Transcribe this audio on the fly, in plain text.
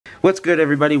What's good,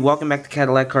 everybody? Welcome back to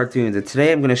Cadillac Cartoonz, and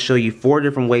today I'm going to show you 4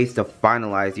 different ways to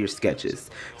finalize your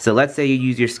sketches. So let's say you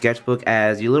use your sketchbook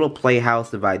as your little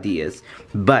playhouse of ideas,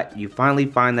 but you finally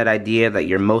find that idea that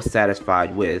you're most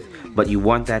satisfied with, but you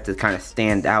want that to kind of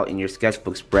stand out in your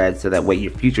sketchbook spread so that way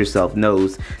your future self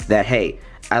knows that, hey,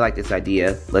 I like this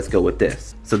idea, let's go with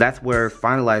this. So that's where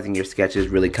finalizing your sketches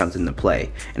really comes into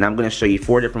play, and I'm going to show you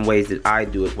 4 different ways that I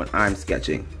do it when I'm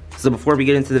sketching. So before we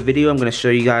get into the video, I'm going to show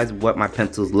you guys what my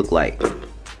pencils look like.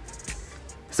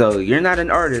 So you're not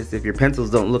an artist if your pencils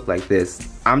don't look like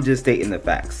this. I'm just stating the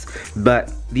facts.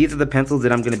 But these are the pencils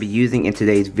that I'm going to be using in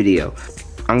today's video.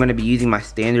 I'm going to be using my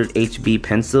standard HB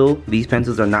pencil. These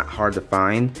pencils are not hard to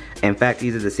find. In fact,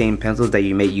 these are the same pencils that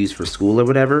you may use for school or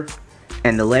whatever.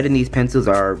 And the lead in these pencils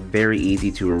are very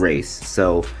easy to erase,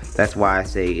 so that's why I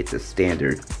say it's a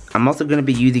standard. I'm also going to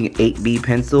be using an 8B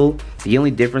pencil. The only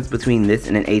difference between this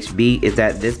and an HB is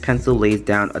that this pencil lays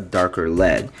down a darker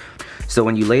lead. So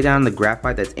when you lay down the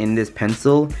graphite that's in this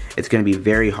pencil, it's going to be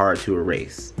very hard to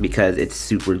erase because it's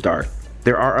super dark.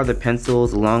 There are other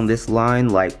pencils along this line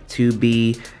like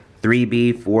 2B,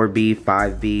 3B, 4B,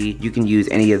 5B, you can use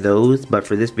any of those, but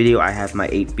for this video I have my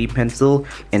 8B pencil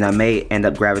and I may end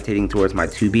up gravitating towards my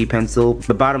 2B pencil.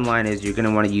 The bottom line is you're going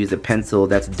to want to use a pencil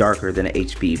that's darker than an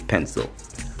HB pencil.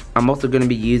 I'm also going to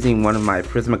be using one of my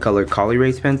Prismacolor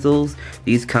Col-Erase pencils.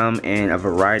 These come in a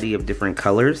variety of different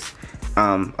colors.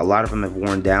 A lot of them have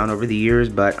worn down over the years,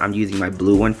 but I'm using my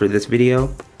blue one for this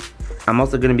video. I'm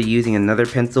also going to be using another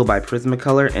pencil by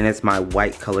Prismacolor, and it's my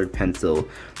white colored pencil.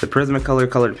 The Prismacolor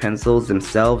colored pencils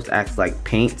themselves act like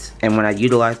paint, and when I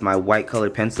utilize my white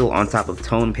colored pencil on top of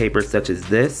tone paper such as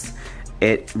this,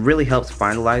 it really helps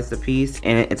finalize the piece,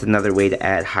 and it's another way to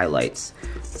add highlights.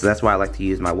 So that's why I like to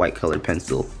use my white colored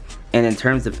pencil. And in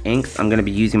terms of inks, I'm going to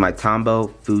be using my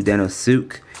Tombow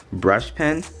Fudenosuke brush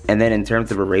pen. And then in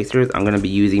terms of erasers, I'm going to be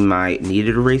using my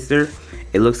Kneaded Eraser.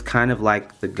 It looks kind of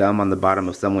like the gum on the bottom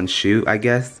of someone's shoe, I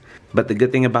guess. But the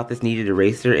good thing about this Kneaded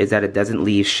Eraser is that it doesn't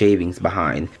leave shavings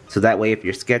behind. So that way if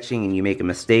you're sketching and you make a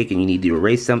mistake and you need to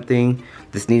erase something,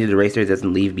 this Kneaded Eraser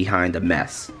doesn't leave behind a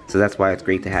mess. So that's why it's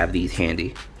great to have these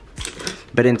handy.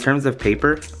 But in terms of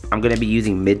paper, I'm going to be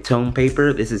using mid-tone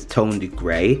paper. This is toned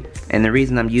gray. And the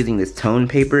reason I'm using this toned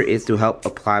paper is to help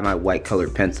apply my white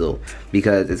colored pencil,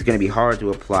 because it's going to be hard to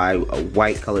apply a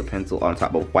white colored pencil on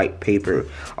top of white paper.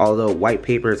 Although white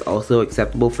paper is also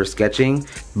acceptable for sketching,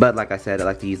 but like I said, I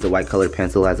like to use the white colored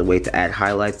pencil as a way to add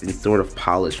highlights and sort of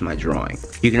polish my drawing.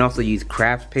 You can also use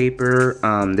craft paper.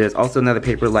 There's also another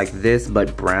paper like this,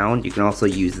 but brown. You can also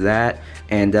use that.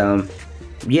 And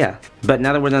yeah, but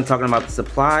now that we're done talking about the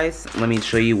supplies, let me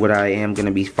show you what I am going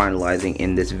to be finalizing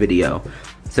in this video.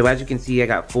 So as you can see, I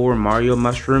got 4 Mario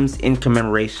mushrooms in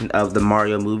commemoration of the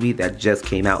Mario movie that just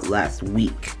came out last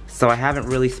week. So I haven't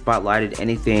really spotlighted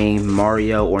anything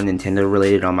Mario or Nintendo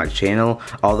related on my channel,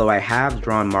 although I have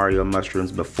drawn Mario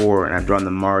mushrooms before, and I've drawn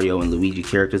the Mario and Luigi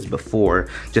characters before,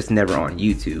 just never on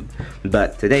YouTube.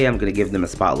 But today I'm going to give them a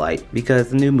spotlight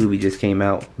because the new movie just came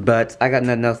out. But I got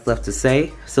nothing else left to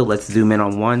say, so let's zoom in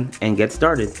on one and get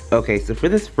started. Okay, so for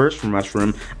this first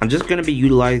mushroom, I'm just going to be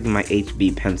utilizing my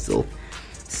HB pencil.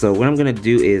 So what I'm going to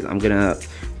do is I'm going to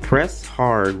press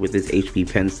hard with this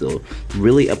HB pencil,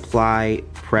 really apply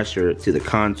pressure to the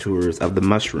contours of the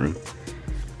mushroom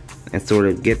and sort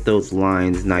of get those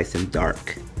lines nice and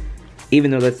dark.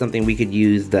 Even though that's something we could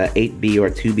use the 8B or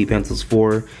 2B pencils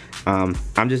for, I'm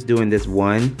just doing this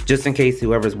one just in case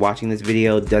whoever's watching this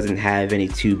video doesn't have any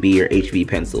 2B or HB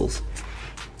pencils.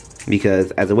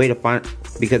 Because as a way to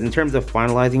because in terms of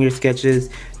finalizing your sketches,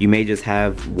 you may just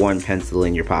have one pencil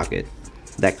in your pocket,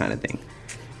 that kind of thing.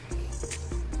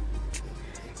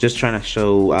 Just trying to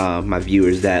show my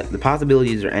viewers that the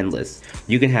possibilities are endless.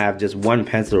 You can have just one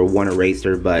pencil or one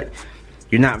eraser, but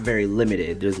you're not very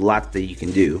limited. There's lots that you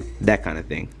can do, that kind of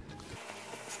thing.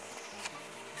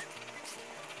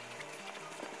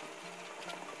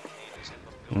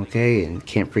 Okay, and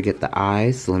can't forget the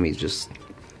eyes, so let me just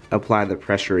apply the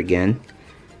pressure again.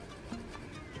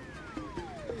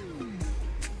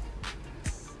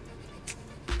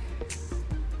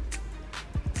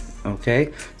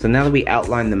 Okay, so now that we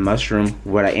outlined the mushroom,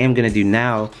 what I am going to do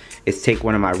now is take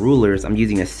one of my rulers. I'm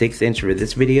using a 6-inch for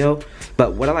this video,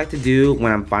 but what I like to do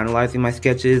when I'm finalizing my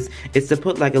sketches is to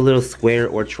put like a little square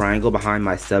or triangle behind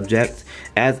my subject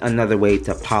as another way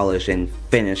to polish and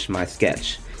finish my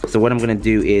sketch. So what I'm going to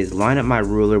do is line up my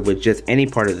ruler with just any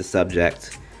part of the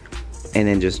subject and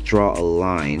then just draw a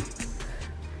line.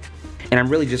 And I'm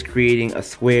really just creating a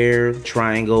square,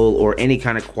 triangle, or any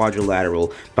kind of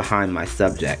quadrilateral behind my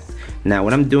subject. Now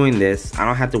when I'm doing this, I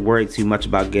don't have to worry too much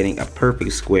about getting a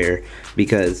perfect square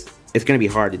because it's going to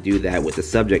be hard to do that with the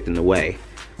subject in the way.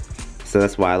 So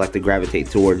that's why I like to gravitate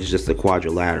towards just a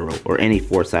quadrilateral or any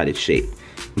four-sided shape.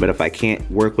 But if I can't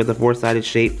work with a four-sided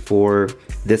shape for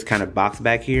this kind of box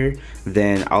back here,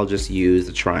 then I'll just use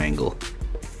a triangle.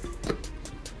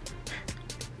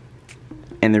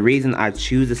 And the reason I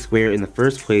choose a square in the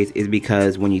first place is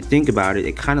because when you think about it,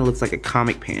 it kind of looks like a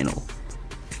comic panel.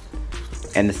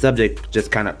 And the subject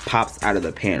just kind of pops out of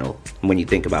the panel when you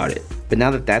think about it. But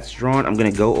now that that's drawn, I'm going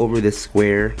to go over this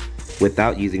square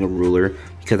without using a ruler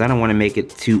because I don't want to make it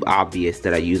too obvious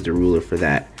that I used a ruler for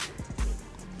that.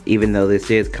 Even though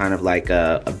this is kind of like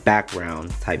a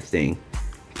background type thing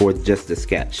for just the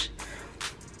sketch.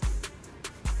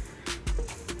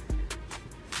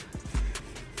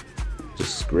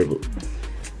 Just scribble.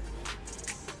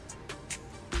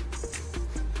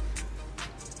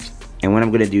 And what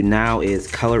I'm going to do now is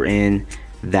color in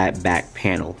that back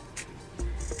panel.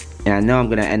 And I know I'm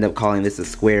going to end up calling this a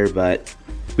square, but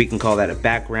we can call that a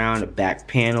background, a back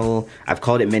panel. I've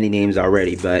called it many names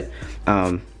already, but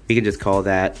we can just call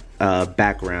that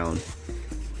background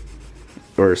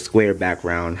or square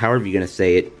background, however you're going to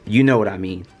say it. You know what I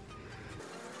mean.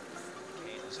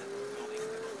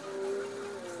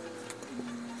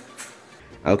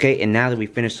 Okay, and now that we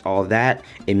finished all that,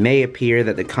 it may appear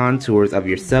that the contours of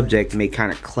your subject may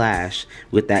kind of clash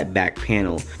with that back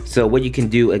panel. So what you can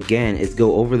do again is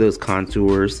go over those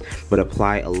contours, but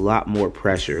apply a lot more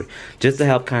pressure, just to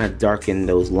help kind of darken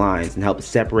those lines and help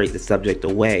separate the subject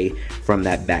away from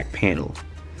that back panel.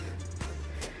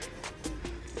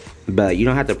 But you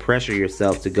don't have to pressure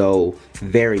yourself to go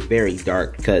very, very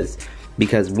dark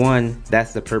because one,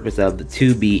 that's the purpose of the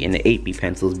 2B and the 8B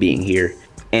pencils being here.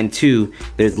 And two,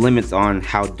 there's limits on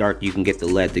how dark you can get the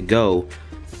lead to go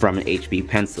from an HB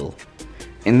pencil.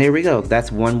 And there we go,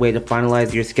 that's one way to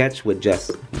finalize your sketch with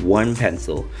just one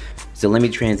pencil. So let me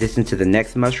transition to the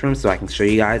next mushroom so I can show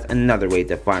you guys another way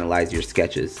to finalize your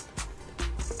sketches.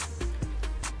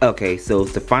 Okay, so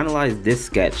to finalize this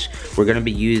sketch, we're going to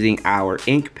be using our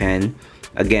ink pen.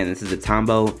 Again, this is a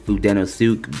Tombow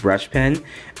Fudenosuke brush pen,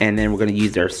 and then we're going to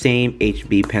use our same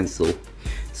HB pencil.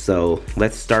 So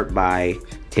let's start by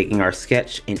taking our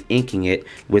sketch and inking it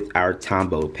with our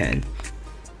Tombow pen.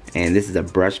 And this is a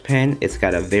brush pen. It's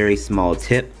got a very small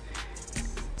tip,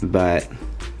 but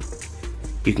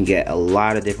you can get a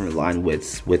lot of different line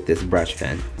widths with this brush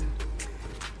pen.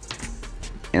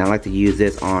 And I like to use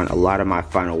this on a lot of my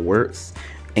final works.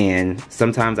 And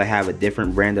sometimes I have a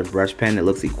different brand of brush pen that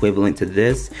looks equivalent to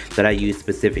this that I use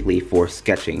specifically for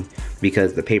sketching,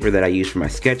 because the paper that I use for my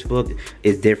sketchbook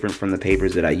is different from the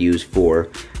papers that I use for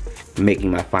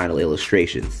making my final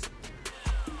illustrations.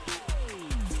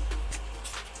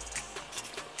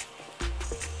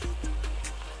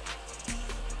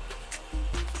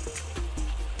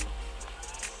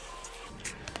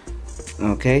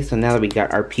 Okay, so now that we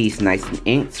got our piece nice and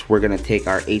inked, we're gonna take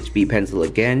our HB pencil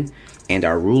again and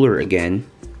our ruler again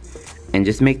and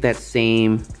just make that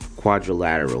same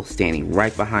quadrilateral standing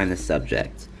right behind the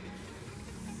subject.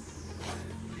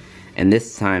 And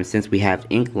this time, since we have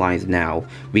ink lines now,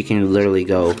 we can literally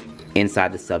go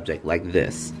inside the subject like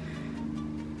this.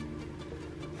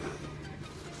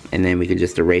 And then we can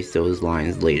just erase those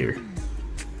lines later.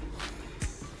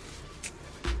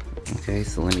 Okay,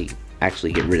 so let me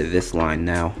actually get rid of this line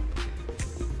now.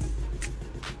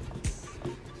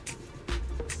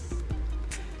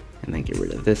 And then get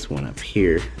rid of this one up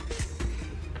here.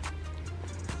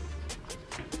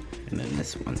 And then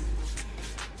this one.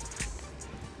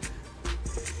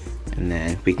 And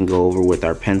then we can go over with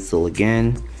our pencil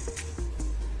again.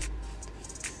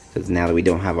 Because now that we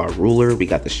don't have our ruler, we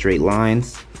got the straight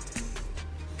lines.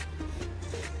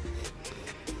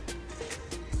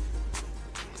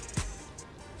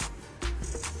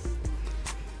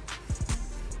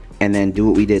 And then do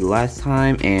what we did last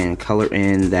time and color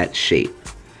in that shape.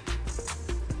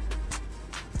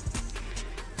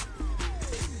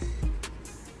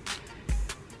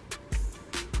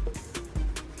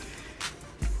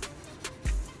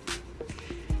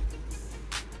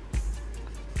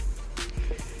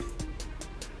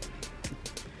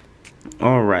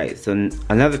 Alright, so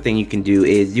another thing you can do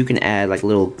is you can add like a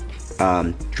little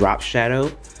drop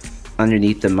shadow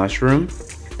underneath the mushroom.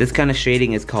 This kind of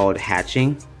shading is called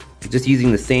hatching. Just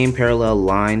using the same parallel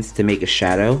lines to make a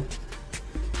shadow.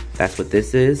 That's what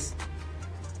this is.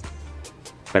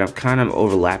 But I'm kind of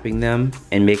overlapping them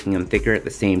and making them thicker at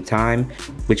the same time,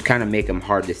 which kind of make them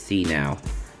hard to see now.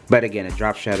 But again, a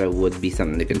drop shadow would be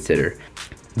something to consider.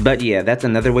 But yeah, that's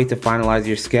another way to finalize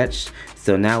your sketch.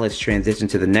 So now let's transition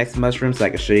to the next mushroom so I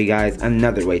can show you guys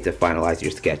another way to finalize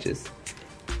your sketches.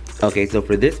 Okay, so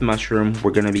for this mushroom,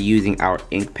 we're going to be using our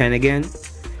ink pen again.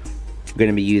 we're going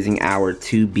to be using our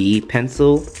 2B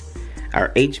pencil, our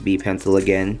HB pencil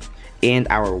again, and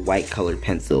our white colored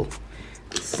pencil.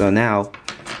 So now,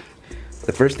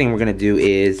 the first thing we're going to do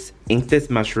is ink this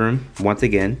mushroom once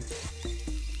again.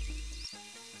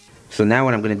 So now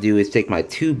what I'm going to do is take my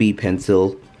 2B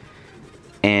pencil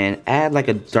and add like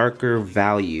a darker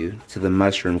value to the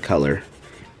mushroom color.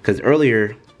 Because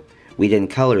earlier, we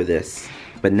didn't color this.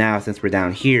 But now, since we're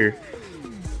down here,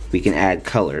 we can add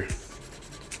color.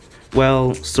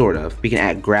 Well, sort of. We can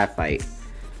add graphite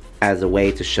as a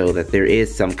way to show that there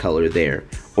is some color there.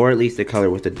 Or at least a color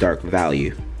with a dark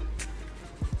value.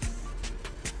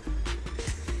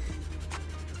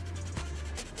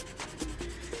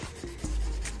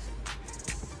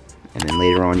 And then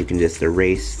later on you can just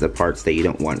erase the parts that you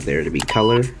don't want there to be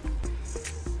color.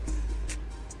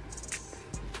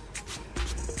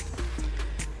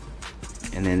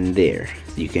 And then there.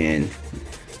 You can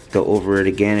go over it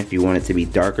again if you want it to be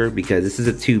darker, because this is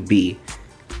a 2B.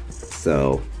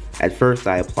 So at first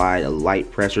I applied a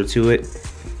light pressure to it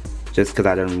just because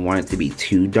I didn't want it to be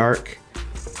too dark.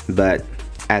 But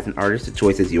as an artist, the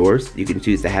choice is yours. You can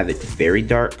choose to have it very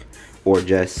dark or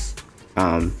just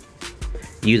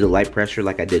use a light pressure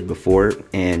like I did before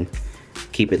and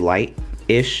keep it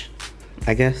light-ish,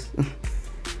 I guess.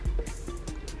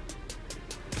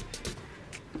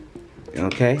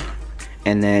 Okay,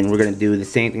 and then we're gonna do the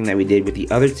same thing that we did with the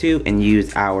other two and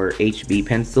use our HB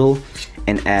pencil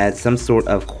and add some sort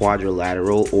of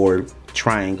quadrilateral or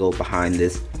triangle behind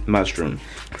this mushroom.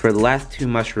 For the last two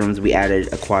mushrooms we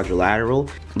added a quadrilateral.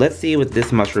 Let's see what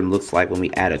this mushroom looks like when we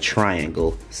add a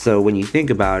triangle. So when you think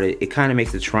about it, it kind of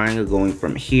makes a triangle going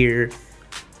from here.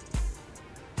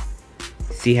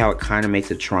 See how it kind of makes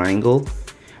a triangle?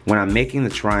 When I'm making the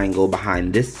triangle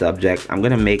behind this subject, I'm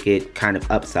gonna make it kind of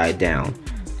upside down.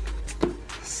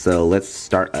 So let's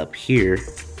start up here.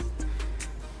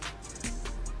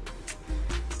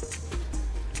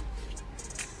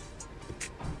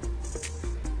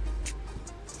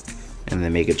 And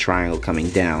then make a triangle coming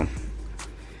down.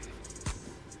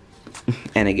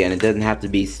 And again, it doesn't have to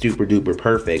be super duper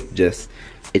perfect,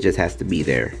 it just has to be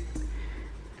there.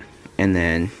 And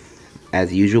then,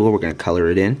 as usual, we're gonna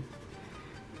color it in.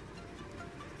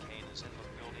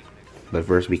 But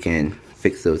first we can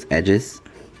fix those edges.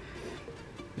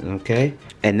 Okay,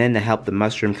 and then to help the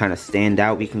mushroom kind of stand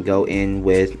out, we can go in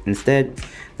with, instead,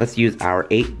 let's use our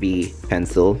 8B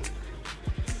pencil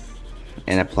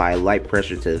and apply light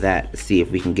pressure to that to see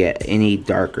if we can get any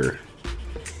darker.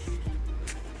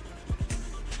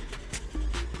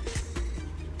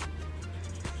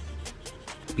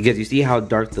 Because you see how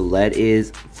dark the lead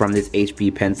is from this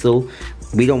HB pencil?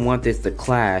 We don't want this to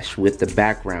clash with the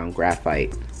background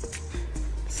graphite.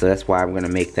 So that's why I'm gonna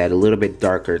make that a little bit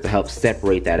darker to help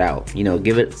separate that out. You know,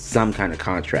 give it some kind of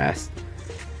contrast.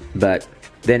 But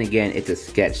then again, it's a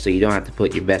sketch, so you don't have to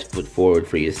put your best foot forward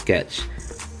for your sketch.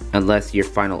 Unless your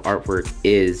final artwork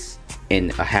is in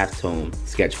a halftone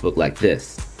sketchbook like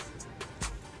this.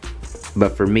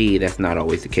 But for me, that's not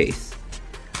always the case.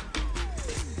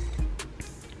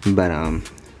 But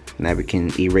now we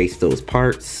can erase those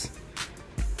parts.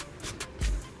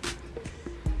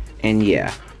 And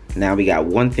yeah, now we got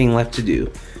one thing left to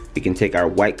do. We can take our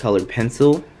white colored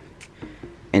pencil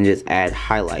and just add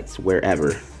highlights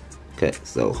wherever. Okay,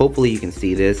 so hopefully you can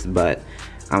see this, but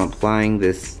I'm applying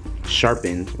this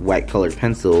sharpened white colored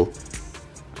pencil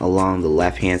along the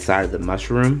left hand side of the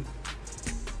mushroom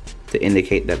to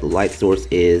indicate that the light source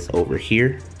is over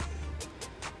here.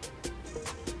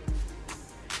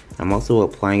 I'm also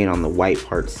applying it on the white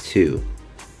parts too.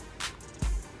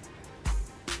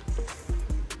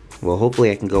 Well, hopefully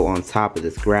I can go on top of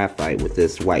this graphite with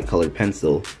this white colored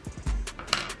pencil.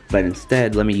 But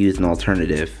instead, let me use an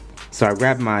alternative. So I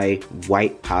grabbed my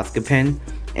white Posca pen,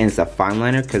 and it's a fine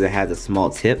liner because it has a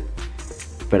small tip.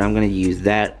 But I'm going to use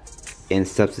that and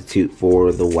substitute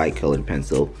for the white colored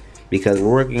pencil. Because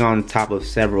we're working on top of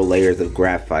several layers of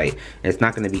graphite. And it's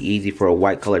not going to be easy for a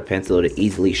white colored pencil to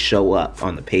easily show up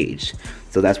on the page.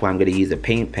 So that's why I'm going to use a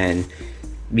paint pen,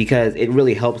 because it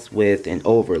really helps with an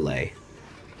overlay,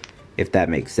 if that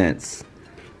makes sense.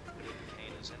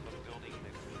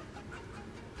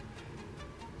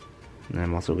 And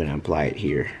I'm also going to apply it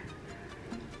here.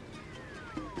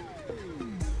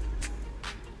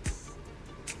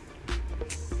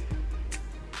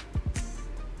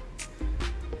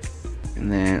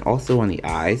 And then also on the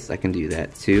eyes, I can do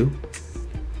that too.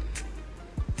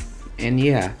 And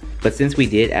yeah, but since we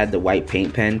did add the white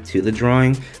paint pen to the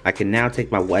drawing, I can now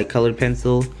take my white colored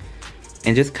pencil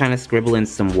and just kind of scribble in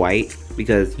some white,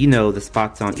 because you know the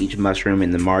spots on each mushroom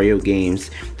in the Mario games,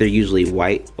 they're usually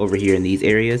white over here in these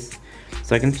areas.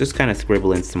 So I can just kind of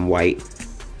scribble in some white.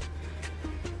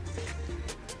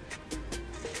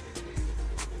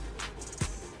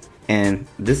 And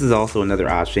this is also another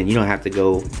option. You don't have to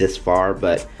go this far,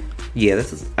 but yeah,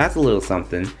 that's a little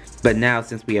something. But now,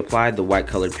 since we applied the white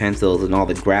colored pencils and all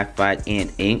the graphite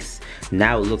and inks,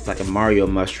 now it looks like a Mario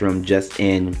mushroom just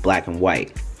in black and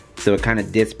white. So it kind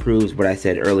of disproves what I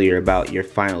said earlier about your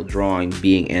final drawing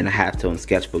being in a halftone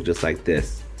sketchbook just like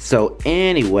this. So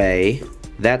anyway,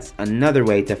 that's another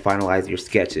way to finalize your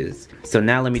sketches. So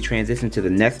now let me transition to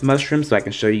the next mushroom so I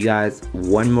can show you guys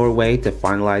one more way to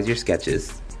finalize your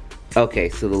sketches. Okay,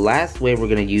 so the last way we're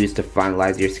going to use to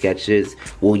finalize your sketches,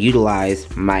 we'll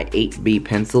utilize my 8B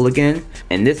pencil again,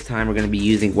 and this time we're going to be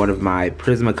using one of my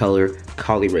Prismacolor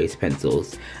Col-Erase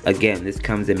pencils. Again, this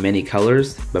comes in many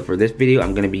colors, but for this video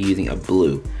I'm going to be using a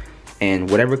blue. And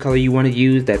whatever color you want to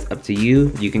use, that's up to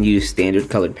you. You can use standard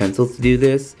colored pencils to do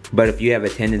this, but if you have a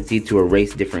tendency to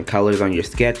erase different colors on your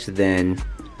sketch, then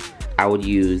I would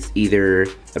use either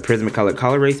a Prismacolor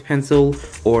Col-Erase pencil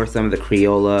or some of the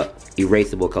Crayola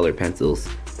erasable colored pencils.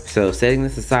 So setting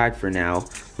this aside for now,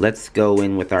 let's go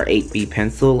in with our 8B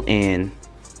pencil and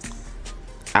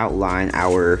outline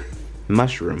our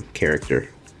mushroom character.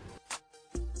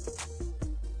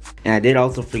 And I did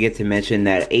also forget to mention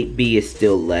that 8B is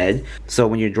still lead, so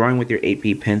when you're drawing with your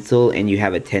 8B pencil and you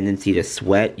have a tendency to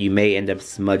sweat, you may end up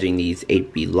smudging these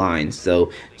 8B lines.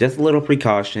 So just a little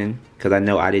precaution, because I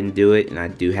know I didn't do it and I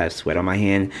do have sweat on my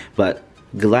hand, but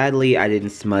gladly I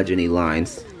didn't smudge any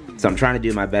lines. So I'm trying to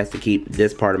do my best to keep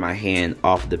this part of my hand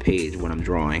off the page when I'm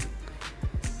drawing.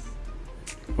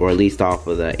 Or at least off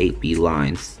of the 8B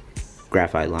lines.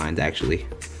 Graphite lines, actually.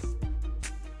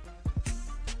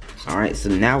 Alright, so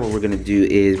now what we're going to do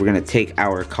is we're going to take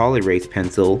our Col-Erase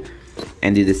pencil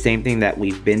and do the same thing that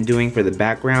we've been doing for the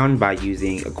background by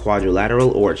using a quadrilateral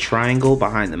or a triangle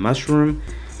behind the mushroom,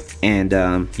 and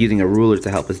using a ruler to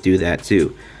help us do that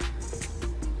too.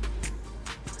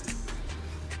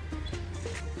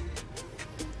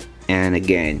 And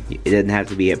again, it doesn't have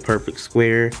to be a perfect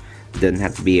square, it doesn't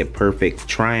have to be a perfect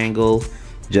triangle,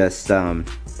 just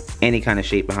any kind of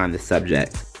shape behind the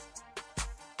subject.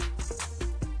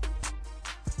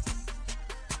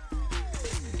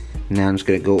 Now I'm just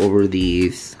going to go over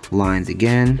these lines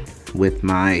again with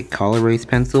my Col-Erase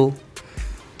pencil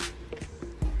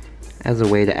as a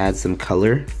way to add some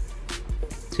color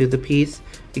to the piece,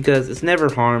 because it's never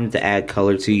harmed to add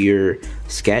color to your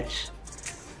sketch.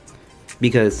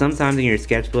 Because sometimes in your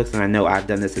sketchbooks, and I know I've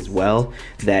done this as well,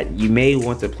 that you may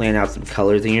want to plan out some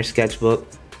colors in your sketchbook.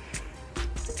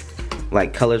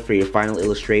 Like colors for your final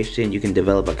illustration, you can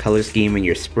develop a color scheme in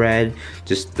your spread.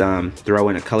 Just throw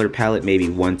in a color palette, maybe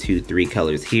 1, 2, 3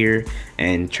 colors here,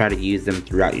 and try to use them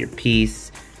throughout your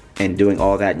piece, and doing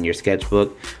all that in your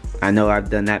sketchbook. I know I've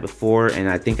done that before, and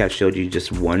I think I've showed you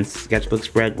just one sketchbook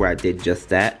spread where I did just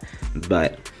that.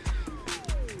 But,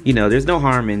 you know, there's no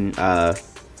harm in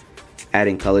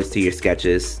adding colors to your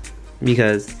sketches,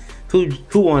 because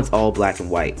who wants all black and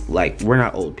white? Like, we're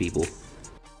not old people.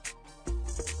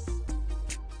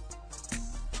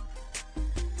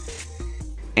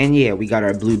 And yeah, we got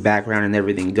our blue background and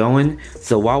everything going.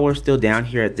 So while we're still down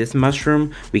here at this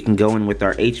mushroom, we can go in with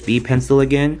our HB pencil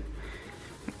again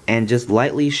and just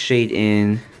lightly shade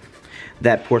in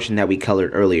that portion that we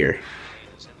colored earlier.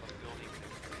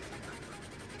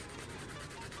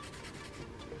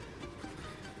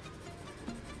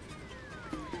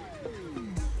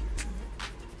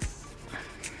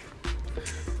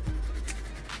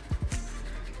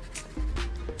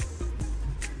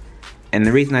 And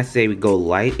the reason I say we go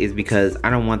light is because I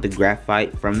don't want the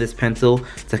graphite from this pencil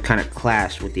to kind of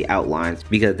clash with the outlines,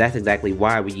 because that's exactly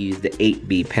why we use the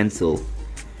 8B pencil.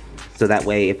 So that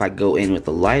way if I go in with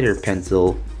a lighter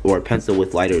pencil or a pencil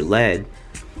with lighter lead,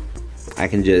 I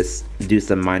can just do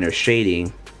some minor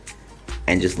shading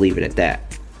and just leave it at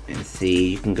that. And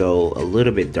see, you can go a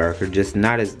little bit darker, just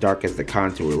not as dark as the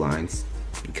contour lines,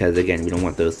 because again, we don't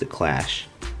want those to clash.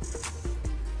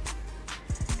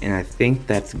 And I think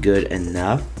that's good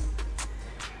enough.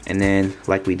 And then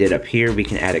like we did up here, we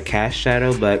can add a cast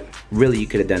shadow, but really you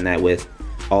could have done that with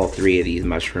all 3 of these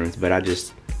mushrooms, but I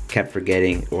just kept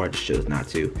forgetting, or I just chose not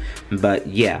to. But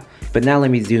yeah, but now let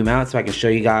me zoom out so I can show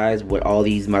you guys what all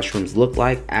these mushrooms look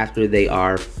like after they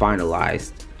are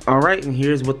finalized. Alright, and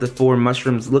here's what the 4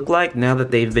 mushrooms look like now that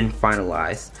they've been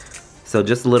finalized. So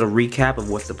just a little recap of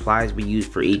what supplies we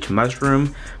used for each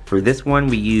mushroom. For this one,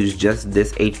 we used just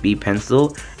this HB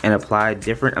pencil and applied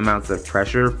different amounts of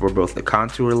pressure for both the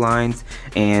contour lines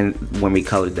and when we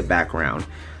colored the background.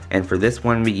 And for this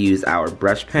one, we used our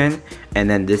brush pen and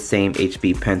then this same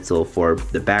HB pencil for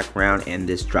the background and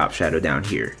this drop shadow down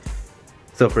here.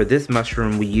 So for this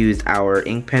mushroom, we used our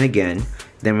ink pen again.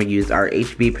 Then we used our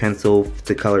HB pencil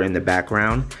to color in the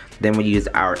background. Then we used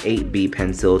our 8B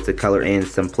pencil to color in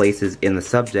some places in the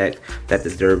subject that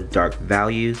deserve dark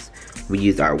values. We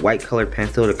used our white color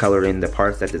pencil to color in the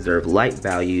parts that deserve light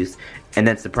values. And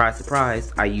then surprise,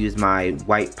 surprise, I used my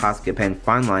white Posca pen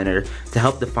fine liner to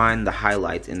help define the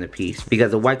highlights in the piece,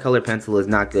 because a white color pencil is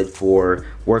not good for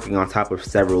working on top of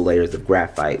several layers of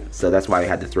graphite. So that's why I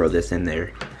had to throw this in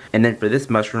there. And then for this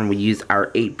mushroom, we used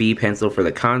our 8B pencil for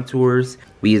the contours.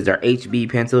 We used our HB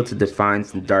pencil to define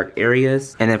some dark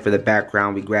areas. And then for the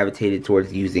background, we gravitated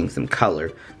towards using some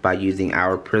color by using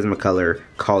our Prismacolor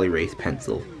Col-Erase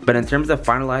pencil. But in terms of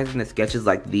finalizing the sketches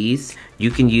like these,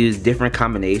 you can use different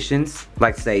combinations.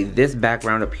 Like say, this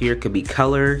background up here could be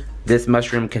colored. This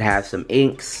mushroom could have some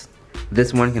inks.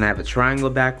 This one can have a triangle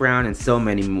background, and so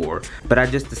many more. But I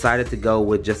just decided to go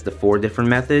with just the 4 different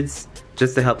methods,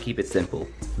 just to help keep it simple.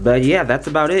 But yeah, that's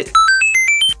about it.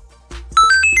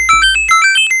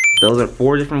 Those are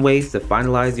 4 different ways to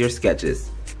finalize your sketches.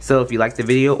 So if you liked the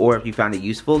video or if you found it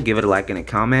useful, give it a like and a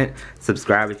comment,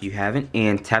 subscribe if you haven't,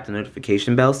 and tap the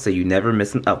notification bell so you never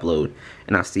miss an upload.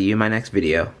 And I'll see you in my next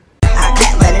video.